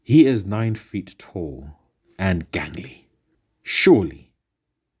He is 9 feet tall and gangly. Surely,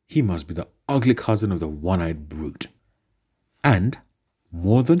 he must be the ugly cousin of the one-eyed brute, and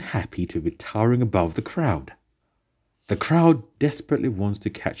more than happy to be towering above the crowd. The crowd desperately wants to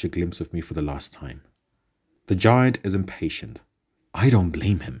catch a glimpse of me for the last time. The giant is impatient. I don't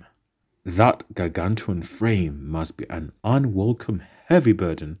blame him. That gargantuan frame must be an unwelcome heavy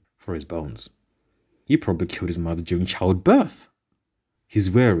burden for his bones. He probably killed his mother during childbirth. He's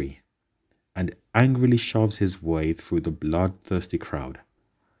weary and angrily shoves his way through the bloodthirsty crowd.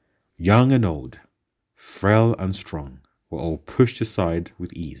 Young and old, frail and strong, were all pushed aside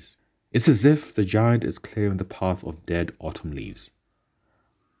with ease. It's as if the giant is clearing the path of dead autumn leaves.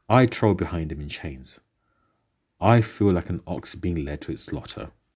 I trail behind him in chains. I feel like an ox being led to its slaughter.